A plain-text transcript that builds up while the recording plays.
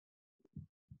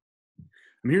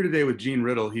I'm here today with Gene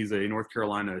Riddle. He's a North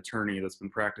Carolina attorney that's been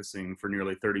practicing for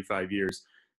nearly 35 years.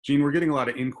 Gene, we're getting a lot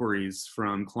of inquiries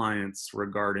from clients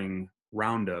regarding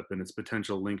Roundup and its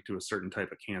potential link to a certain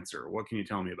type of cancer. What can you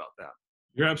tell me about that?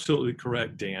 You're absolutely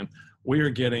correct, Dan. We are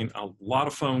getting a lot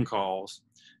of phone calls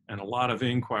and a lot of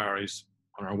inquiries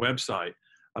on our website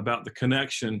about the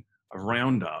connection of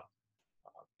Roundup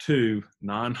to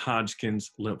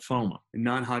non-Hodgkin's lymphoma. And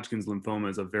non-Hodgkin's lymphoma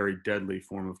is a very deadly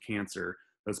form of cancer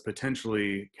that's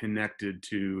potentially connected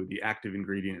to the active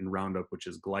ingredient in Roundup, which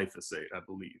is glyphosate, I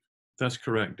believe. That's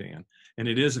correct, Dan. And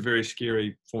it is a very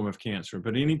scary form of cancer,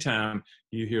 but anytime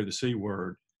you hear the C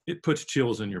word, it puts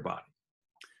chills in your body.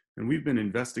 And we've been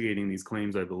investigating these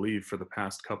claims, I believe, for the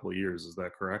past couple of years. Is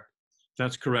that correct?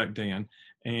 That's correct, Dan.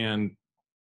 And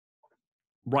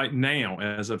right now,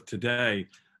 as of today,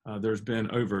 there's been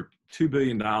over $2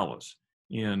 billion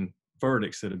in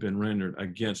verdicts that have been rendered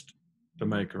against the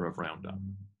maker of Roundup.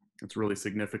 It's really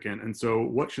significant. And so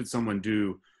what should someone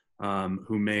do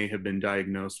who may have been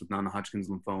diagnosed with non-Hodgkin's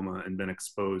lymphoma and been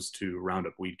exposed to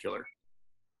Roundup weed killer?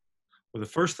 Well, the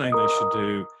first thing they should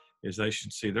do is they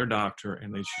should see their doctor,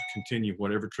 and they should continue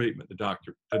whatever treatment the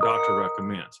doctor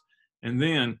recommends. And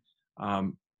then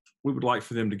we would like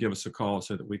for them to give us a call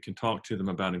so that we can talk to them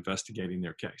about investigating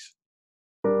their case.